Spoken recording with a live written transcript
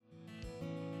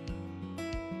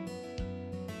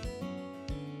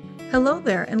Hello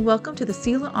there, and welcome to the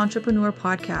Sela Entrepreneur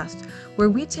Podcast, where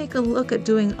we take a look at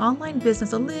doing online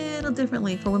business a little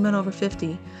differently for women over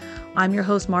 50. I'm your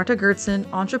host, Marta Gertson,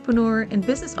 entrepreneur and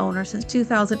business owner since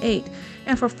 2008,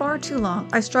 and for far too long,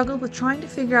 I struggled with trying to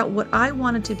figure out what I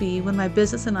wanted to be when my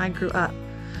business and I grew up.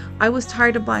 I was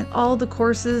tired of buying all the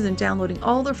courses and downloading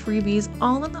all the freebies,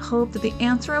 all in the hope that the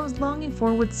answer I was longing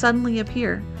for would suddenly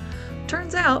appear.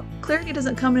 Turns out, clarity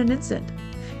doesn't come in an instant.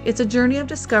 It's a journey of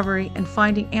discovery and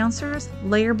finding answers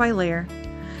layer by layer.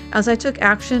 As I took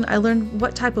action, I learned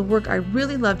what type of work I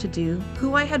really loved to do,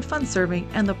 who I had fun serving,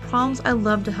 and the problems I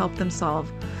loved to help them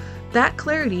solve. That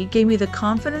clarity gave me the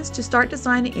confidence to start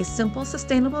designing a simple,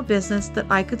 sustainable business that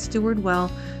I could steward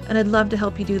well, and I'd love to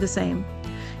help you do the same.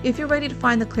 If you're ready to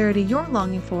find the clarity you're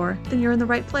longing for, then you're in the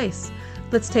right place.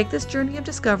 Let's take this journey of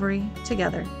discovery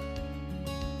together.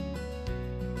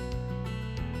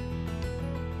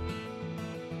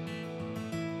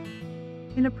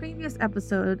 In a previous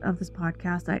episode of this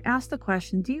podcast, I asked the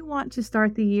question, do you want to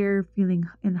start the year feeling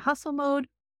in hustle mode,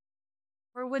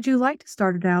 or would you like to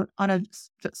start it out on a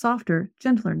softer,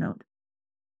 gentler note?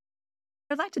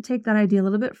 I'd like to take that idea a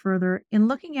little bit further in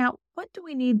looking at what do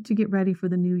we need to get ready for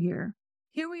the new year.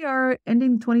 Here we are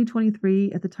ending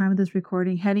 2023 at the time of this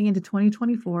recording, heading into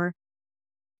 2024,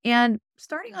 and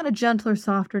starting on a gentler,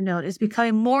 softer note is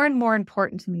becoming more and more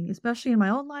important to me, especially in my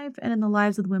own life and in the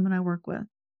lives of the women I work with.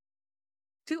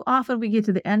 Too often we get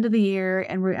to the end of the year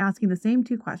and we're asking the same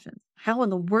two questions. How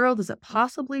in the world is it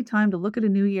possibly time to look at a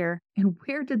new year? And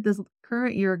where did this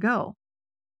current year go?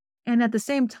 And at the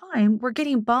same time, we're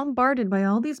getting bombarded by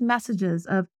all these messages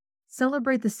of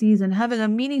celebrate the season, having a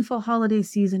meaningful holiday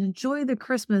season, enjoy the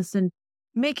Christmas and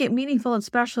make it meaningful and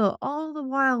special, all the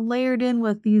while layered in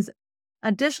with these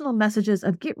additional messages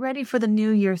of get ready for the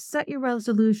new year, set your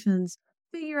resolutions,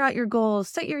 figure out your goals,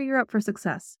 set your year up for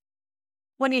success.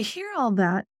 When you hear all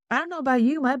that, I don't know about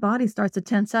you, my body starts to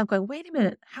tense up going, wait a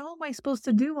minute, how am I supposed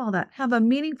to do all that? Have a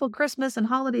meaningful Christmas and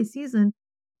holiday season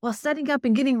while setting up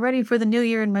and getting ready for the new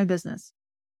year in my business?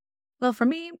 Well, for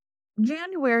me,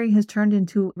 January has turned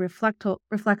into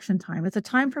reflection time. It's a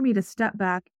time for me to step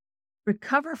back,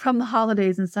 recover from the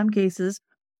holidays in some cases,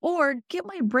 or get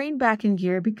my brain back in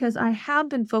gear because I have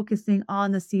been focusing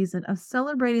on the season of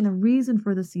celebrating the reason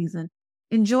for the season,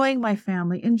 enjoying my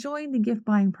family, enjoying the gift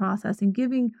buying process, and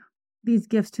giving these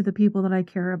gifts to the people that I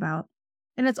care about.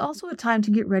 And it's also a time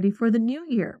to get ready for the new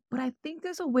year. But I think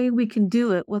there's a way we can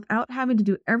do it without having to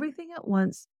do everything at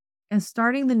once and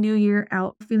starting the new year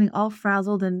out feeling all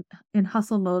frazzled and in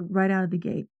hustle mode right out of the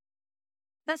gate.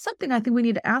 That's something I think we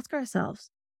need to ask ourselves.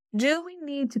 Do we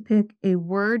need to pick a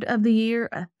word of the year,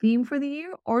 a theme for the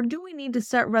year, or do we need to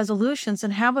set resolutions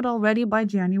and have it all ready by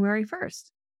January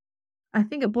 1st? I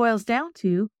think it boils down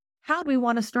to how do we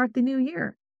want to start the new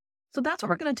year? So that's what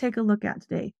we're going to take a look at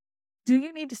today. Do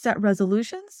you need to set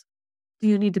resolutions? Do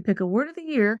you need to pick a word of the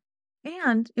year?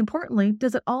 And importantly,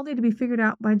 does it all need to be figured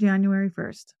out by January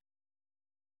 1st?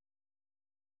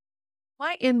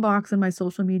 My inbox and my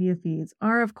social media feeds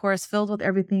are, of course, filled with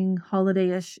everything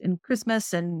holiday-ish and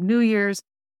Christmas and New Year's,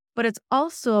 but it's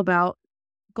also about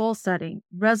goal setting,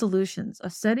 resolutions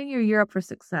of setting your year up for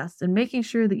success and making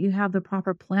sure that you have the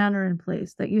proper planner in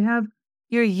place, that you have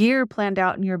your year planned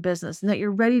out in your business and that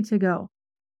you're ready to go.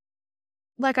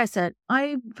 Like I said,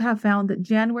 I have found that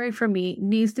January for me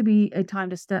needs to be a time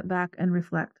to step back and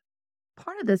reflect.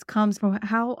 Part of this comes from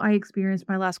how I experienced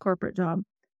my last corporate job.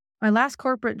 My last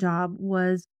corporate job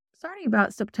was starting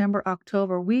about September,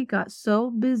 October. We got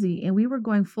so busy and we were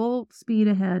going full speed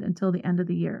ahead until the end of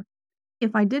the year.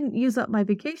 If I didn't use up my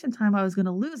vacation time, I was going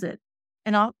to lose it.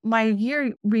 And my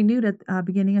year renewed at the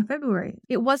beginning of February.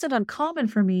 It wasn't uncommon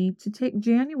for me to take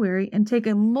January and take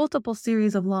a multiple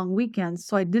series of long weekends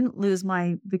so I didn't lose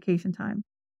my vacation time.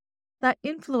 That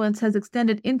influence has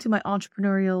extended into my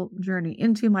entrepreneurial journey,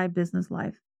 into my business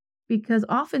life, because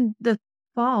often the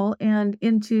fall and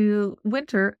into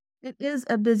winter, it is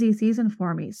a busy season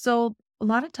for me. So a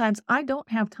lot of times I don't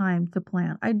have time to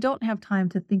plan. I don't have time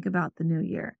to think about the new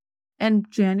year. And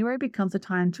January becomes a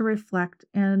time to reflect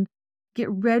and get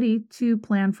ready to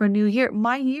plan for a new year.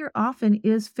 My year often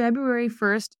is February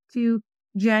 1st to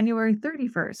January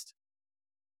 31st.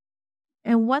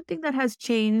 And one thing that has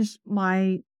changed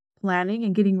my planning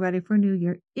and getting ready for a new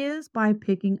year is by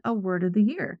picking a word of the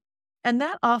year. And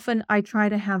that often I try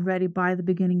to have ready by the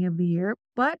beginning of the year,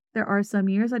 but there are some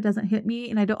years that doesn't hit me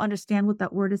and I don't understand what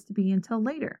that word is to be until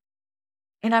later.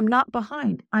 And I'm not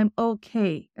behind. I'm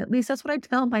okay. At least that's what I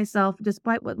tell myself,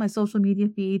 despite what my social media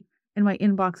feed and my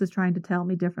inbox is trying to tell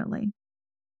me differently.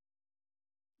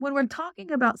 When we're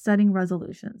talking about setting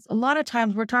resolutions, a lot of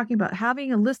times we're talking about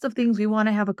having a list of things we want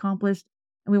to have accomplished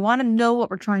and we want to know what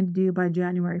we're trying to do by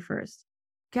January 1st.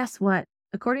 Guess what?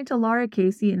 According to Laura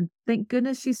Casey, and thank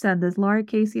goodness she said this, Laura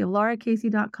Casey of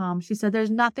lauracasey.com, she said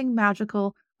there's nothing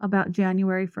magical about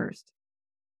January 1st.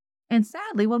 And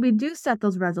sadly, when we do set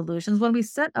those resolutions, when we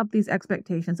set up these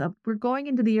expectations of we're going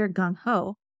into the year gung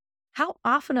ho, how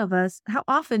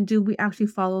often do we actually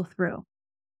follow through?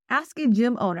 Ask a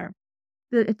gym owner.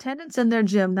 The attendance in their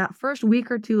gym that first week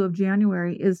or two of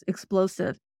January is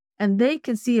explosive, and they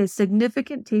can see a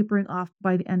significant tapering off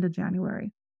by the end of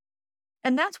January.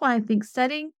 And that's why I think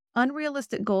setting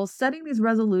unrealistic goals, setting these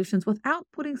resolutions without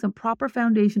putting some proper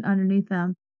foundation underneath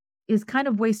them is kind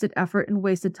of wasted effort and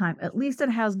wasted time. At least it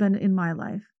has been in my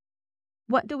life.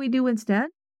 What do we do instead?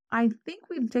 I think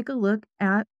we take a look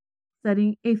at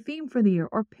setting a theme for the year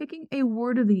or picking a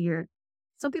word of the year,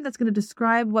 something that's going to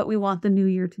describe what we want the new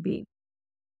year to be.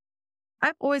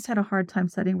 I've always had a hard time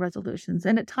setting resolutions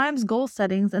and at times goal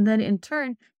settings, and then in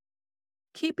turn,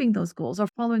 keeping those goals or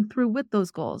following through with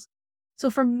those goals. So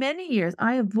for many years,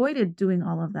 I avoided doing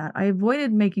all of that. I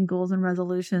avoided making goals and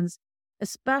resolutions,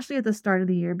 especially at the start of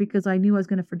the year, because I knew I was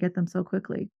going to forget them so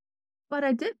quickly. But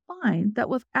I did find that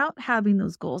without having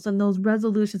those goals and those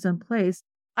resolutions in place,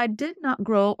 I did not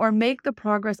grow or make the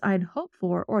progress I'd hoped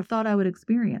for or thought I would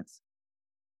experience.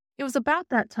 It was about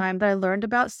that time that I learned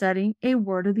about setting a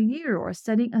word of the year or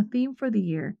setting a theme for the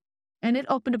year. And it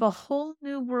opened up a whole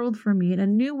new world for me and a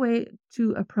new way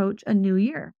to approach a new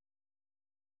year.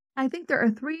 I think there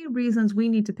are 3 reasons we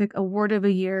need to pick a word of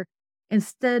a year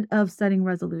instead of setting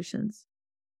resolutions.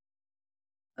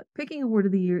 Picking a word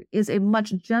of the year is a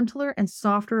much gentler and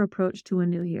softer approach to a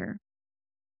new year.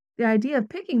 The idea of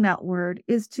picking that word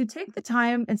is to take the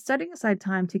time and setting aside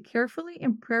time to carefully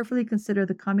and prayerfully consider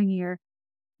the coming year.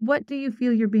 What do you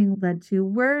feel you're being led to?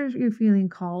 Where are you feeling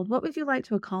called? What would you like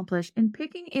to accomplish? And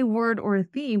picking a word or a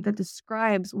theme that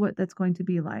describes what that's going to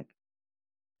be like.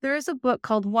 There is a book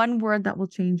called One Word That Will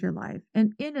Change Your Life.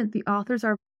 And in it, the authors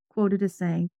are quoted as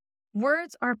saying,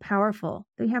 words are powerful.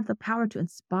 They have the power to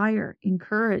inspire,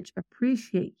 encourage,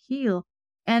 appreciate, heal,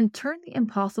 and turn the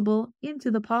impossible into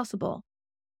the possible.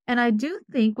 And I do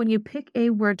think when you pick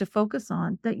a word to focus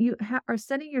on, that you are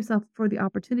setting yourself for the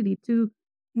opportunity to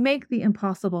make the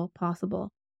impossible possible.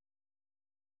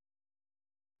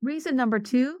 Reason number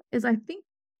 2 is I think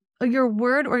your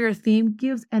word or your theme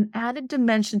gives an added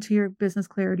dimension to your business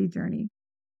clarity journey.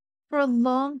 For a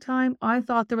long time, I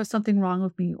thought there was something wrong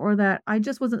with me or that I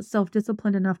just wasn't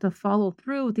self-disciplined enough to follow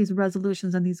through with these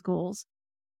resolutions and these goals.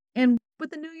 And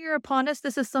with the new year upon us,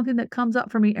 this is something that comes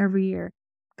up for me every year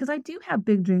because I do have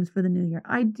big dreams for the new year.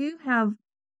 I do have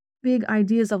big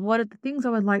ideas of what are the things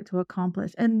I would like to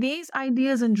accomplish. And these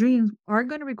ideas and dreams are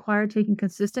going to require taking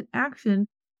consistent action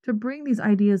to bring these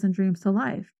ideas and dreams to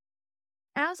life.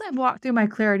 As I've walked through my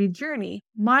clarity journey,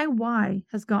 my why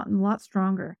has gotten a lot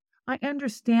stronger. I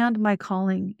understand my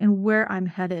calling and where I'm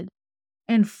headed.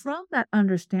 And from that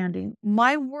understanding,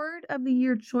 my word of the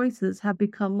year choices have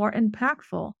become more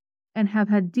impactful and have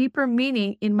had deeper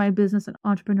meaning in my business and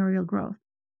entrepreneurial growth.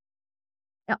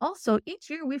 And also, each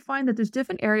year we find that there's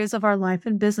different areas of our life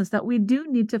and business that we do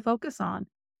need to focus on.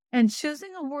 And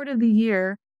choosing a word of the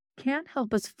year can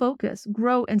help us focus,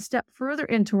 grow, and step further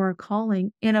into our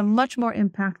calling in a much more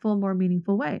impactful, more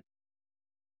meaningful way.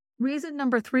 Reason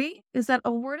number 3 is that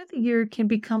a word of the year can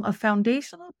become a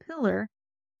foundational pillar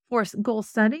for goal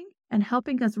setting and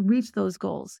helping us reach those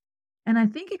goals. And I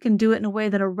think it can do it in a way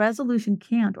that a resolution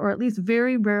can't, or at least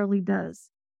very rarely does.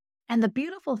 And the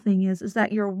beautiful thing is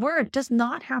that your word does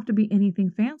not have to be anything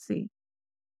fancy.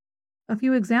 A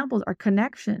few examples are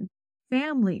connection,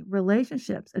 family,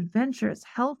 relationships, adventures,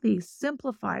 healthy,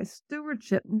 simplify,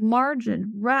 stewardship,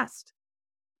 margin, rest.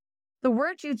 The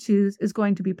word you choose is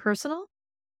going to be personal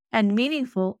and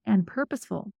meaningful and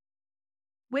purposeful.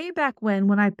 Way back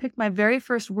when I picked my very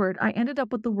first word, I ended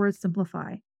up with the word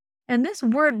simplify. And this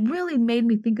word really made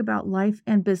me think about life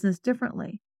and business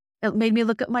differently. It made me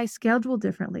look at my schedule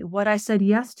differently, what I said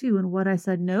yes to and what I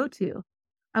said no to.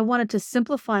 I wanted to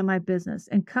simplify my business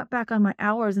and cut back on my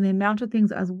hours and the amount of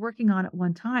things I was working on at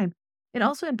one time. It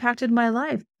also impacted my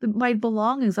life, my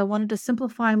belongings. I wanted to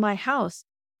simplify my house,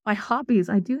 my hobbies.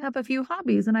 I do have a few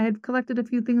hobbies, and I had collected a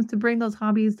few things to bring those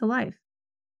hobbies to life.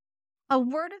 A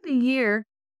word of the year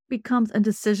becomes a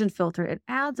decision filter. It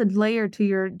adds a layer to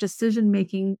your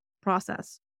decision-making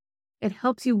process. It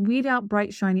helps you weed out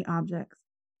bright, shiny objects,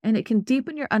 and it can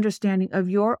deepen your understanding of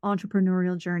your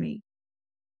entrepreneurial journey.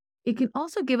 It can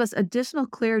also give us additional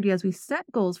clarity as we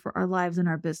set goals for our lives and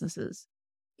our businesses.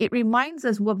 It reminds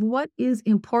us of what is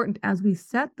important as we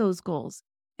set those goals,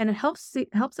 and it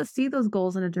helps us see those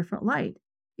goals in a different light.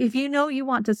 If you know you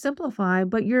want to simplify,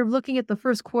 but you're looking at the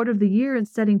first quarter of the year and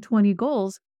setting 20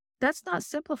 goals, that's not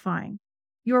simplifying.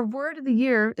 Your word of the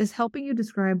year is helping you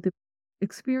describe the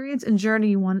experience and journey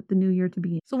you want the new year to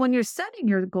be. So when you're setting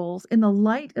your goals in the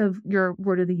light of your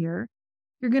word of the year,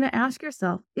 you're going to ask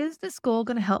yourself, is this goal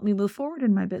going to help me move forward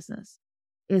in my business?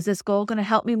 Is this goal going to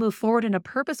help me move forward in a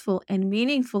purposeful and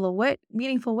meaningful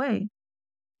way?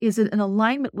 Is it in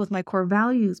alignment with my core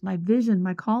values, my vision,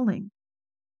 my calling?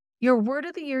 Your word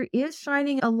of the year is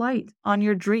shining a light on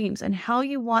your dreams and how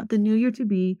you want the new year to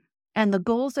be and the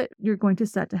goals that you're going to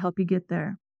set to help you get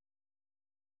there.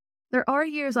 There are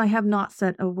years I have not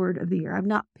set a word of the year. I've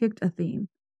not picked a theme.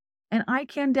 And I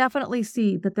can definitely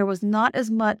see that there was not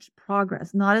as much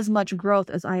progress, not as much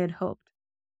growth as I had hoped.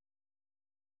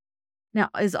 Now,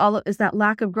 is that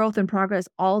lack of growth and progress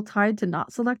all tied to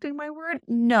not selecting my word?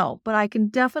 No, but I can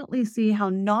definitely see how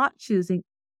not choosing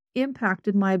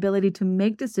impacted my ability to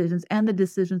make decisions and the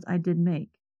decisions I did make.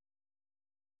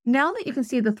 Now that you can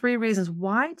see the 3 reasons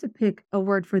why to pick a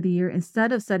word for the year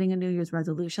instead of setting a New Year's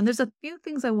resolution, there's a few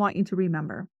things I want you to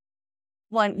remember.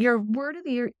 1, your word of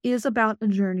the year is about a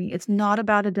journey. It's not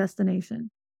about a destination.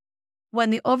 When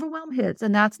the overwhelm hits,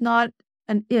 and that's not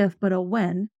an if, but a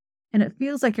when, and it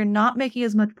feels like you're not making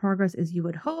as much progress as you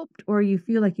had hoped or you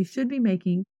feel like you should be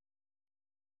making,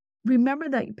 remember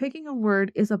that picking a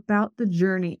word is about the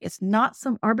journey. It's not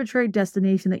some arbitrary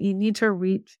destination that you need to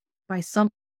reach by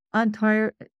something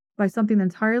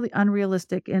entirely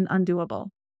unrealistic and undoable.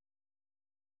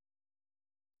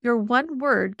 Your one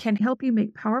word can help you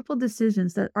make powerful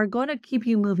decisions that are going to keep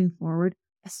you moving forward,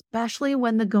 especially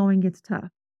when the going gets tough.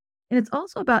 And it's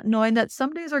also about knowing that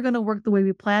some days are going to work the way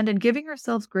we planned and giving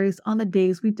ourselves grace on the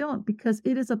days we don't, because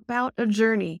it is about a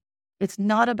journey. It's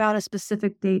not about a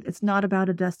specific date. It's not about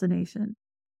a destination.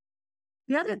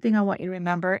 The other thing I want you to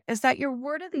remember is that your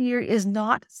word of the year is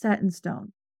not set in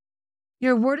stone.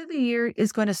 Your word of the year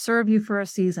is going to serve you for a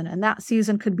season, and that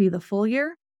season could be the full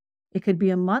year. It could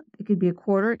be a month. It could be a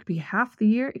quarter. It could be half the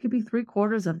year. It could be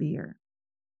 3/4 of the year.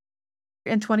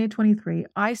 In 2023,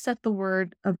 I set the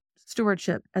word of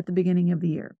stewardship at the beginning of the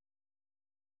year.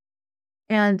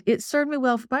 And it served me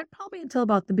well probably until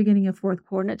about the beginning of 4th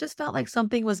quarter. And it just felt like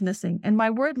something was missing. And my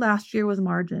word last year was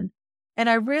margin. And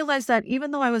I realized that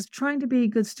even though I was trying to be a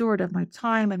good steward of my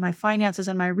time and my finances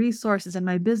and my resources and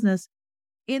my business,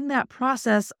 in that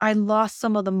process, I lost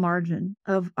some of the margin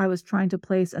of I was trying to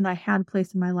place and I had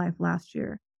placed in my life last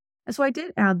year. And so I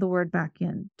did add the word back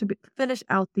in to finish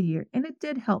out the year. And it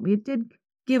did help me. It did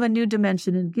give a new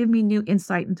dimension and give me new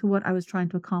insight into what I was trying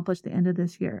to accomplish at the end of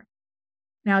this year.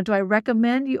 Now, do I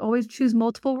recommend you always choose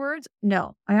multiple words?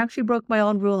 No, I actually broke my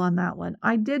own rule on that one.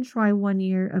 I did try 1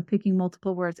 year of picking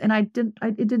multiple words and it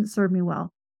didn't serve me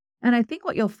well. And I think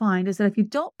what you'll find is that if you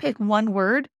don't pick one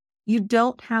word, you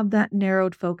don't have that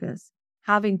narrowed focus.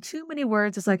 Having too many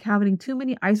words is like having too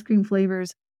many ice cream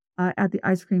flavors at the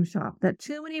ice cream shop. That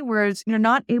too many words, you're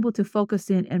not able to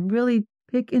focus in and really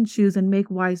pick and choose and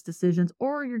make wise decisions,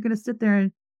 or you're going to sit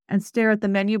there and stare at the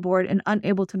menu board and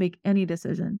unable to make any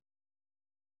decision.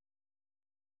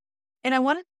 And I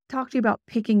want to talk to you about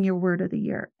picking your word of the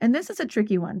year. And this is a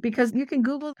tricky one because you can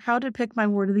Google how to pick my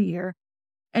word of the year,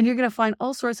 and you're going to find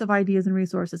all sorts of ideas and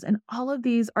resources. And all of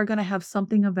these are going to have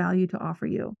something of value to offer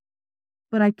you.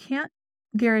 But I can't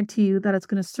guarantee you that it's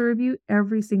going to serve you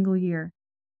every single year.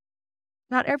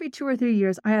 About every 2 or 3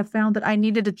 years, I have found that I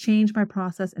needed to change my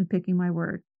process in picking my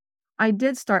word. I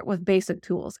did start with basic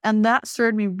tools, and that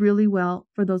served me really well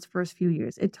for those first few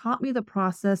years. It taught me the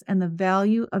process and the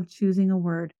value of choosing a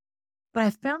word. But I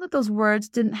found that those words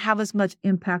didn't have as much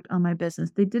impact on my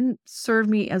business. They didn't serve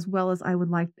me as well as I would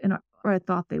like or I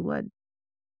thought they would.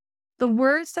 The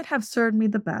words that have served me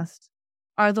the best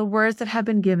are the words that have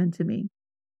been given to me.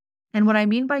 And what I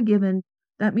mean by given,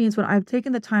 that means when I've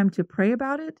taken the time to pray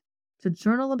about it, to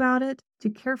journal about it, to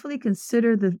carefully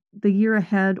consider the year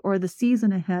ahead or the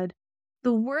season ahead,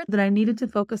 the word that I needed to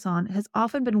focus on has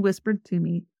often been whispered to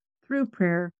me through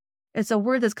prayer. It's a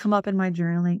word that's come up in my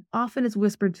journaling. Often it's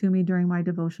whispered to me during my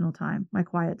devotional time, my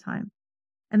quiet time.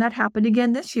 And that happened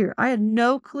again this year. I had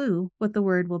no clue what the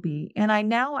word will be. And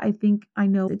I think I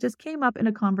know. It just came up in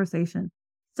a conversation.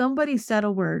 Somebody said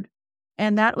a word.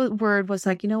 And that word was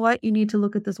like, you know what? You need to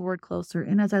look at this word closer.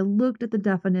 And as I looked at the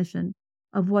definition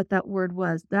of what that word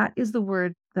was, that is the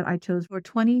word that I chose for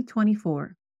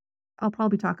 2024. I'll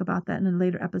probably talk about that in a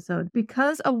later episode.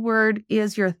 Because a word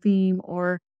is your theme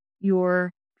or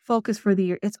your focus for the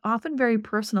year, it's often very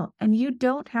personal and you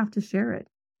don't have to share it.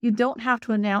 You don't have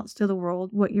to announce to the world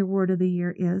what your word of the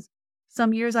year is.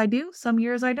 Some years I do, some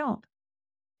years I don't.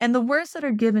 And the words that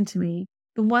are given to me,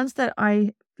 the ones that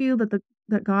I feel that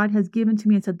that God has given to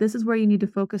me and said, this is where you need to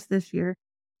focus this year,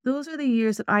 those are the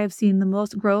years that I have seen the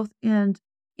most growth and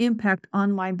impact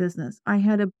on my business. I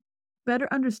had a better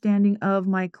understanding of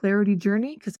my clarity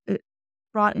journey because it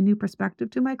brought a new perspective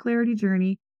to my clarity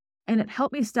journey, and it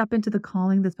helped me step into the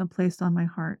calling that's been placed on my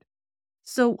heart.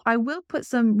 So I will put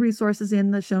some resources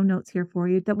in the show notes here for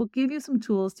you that will give you some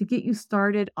tools to get you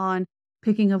started on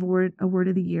picking a word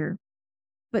of the year.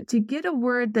 But to get a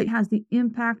word that has the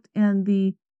impact and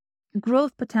the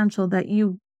growth potential that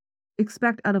you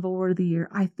expect out of a word of the year,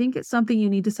 I think it's something you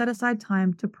need to set aside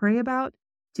time to pray about,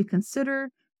 to consider,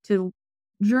 to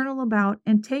journal about,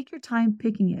 and take your time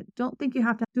picking it. Don't think you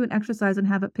have to do an exercise and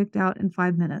have it picked out in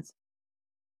 5 minutes.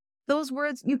 Those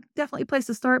words, you definitely place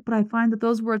to start, but I find that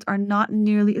those words are not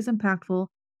nearly as impactful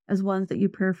as ones that you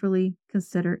prayerfully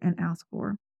consider and ask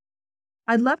for.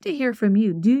 I'd love to hear from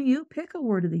you. Do you pick a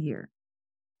word of the year?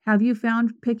 Have you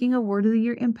found picking a word of the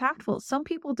year impactful? Some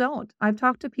people don't. I've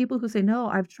talked to people who say, no,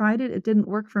 I've tried it. It didn't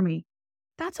work for me.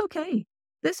 That's okay.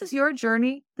 This is your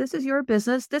journey. This is your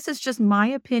business. This is just my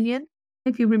opinion.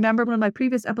 If you remember one of my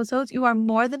previous episodes, you are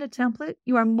more than a template.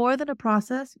 You are more than a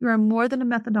process. You are more than a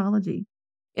methodology.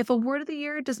 If a word of the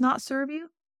year does not serve you,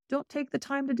 don't take the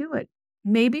time to do it.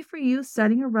 Maybe for you,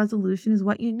 setting a resolution is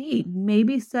what you need.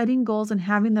 Maybe setting goals and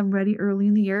having them ready early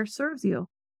in the year serves you.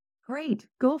 Great,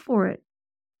 go for it.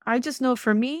 I just know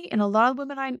for me and a lot of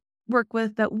women I work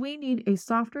with that we need a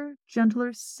softer,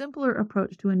 gentler, simpler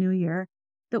approach to a new year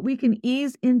that we can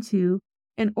ease into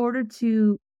in order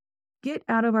to get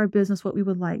out of our business what we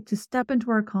would like, to step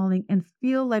into our calling and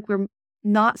feel like we're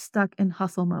not stuck in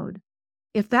hustle mode.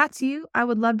 If that's you, I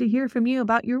would love to hear from you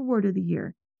about your word of the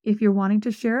year. If you're wanting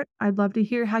to share it, I'd love to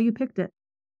hear how you picked it.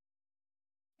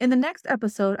 In the next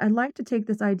episode, I'd like to take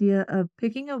this idea of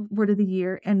picking a word of the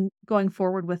year and going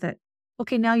forward with it.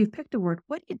 Okay, now you've picked a word.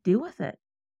 What do you do with it?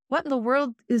 What in the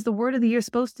world is the word of the year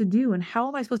supposed to do, and how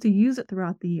am I supposed to use it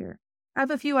throughout the year? I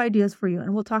have a few ideas for you,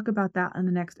 and we'll talk about that in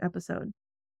the next episode.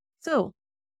 So,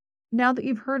 now that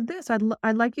you've heard this,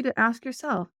 I'd like you to ask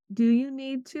yourself, do you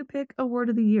need to pick a word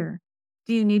of the year?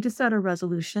 Do you need to set a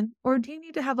resolution, or do you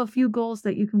need to have a few goals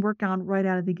that you can work on right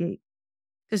out of the gate?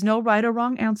 There's no right or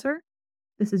wrong answer.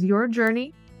 This is your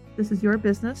journey. This is your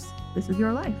business. This is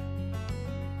your life.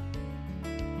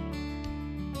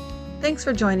 Thanks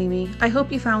for joining me. I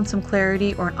hope you found some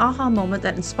clarity or an aha moment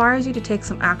that inspires you to take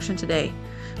some action today.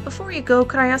 Before you go,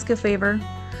 could I ask a favor?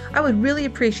 I would really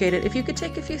appreciate it if you could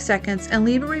take a few seconds and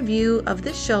leave a review of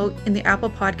this show in the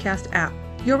Apple Podcast app.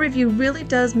 Your review really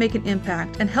does make an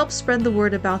impact and helps spread the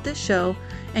word about this show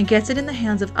and gets it in the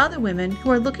hands of other women who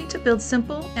are looking to build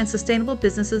simple and sustainable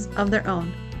businesses of their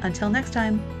own. Until next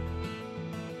time.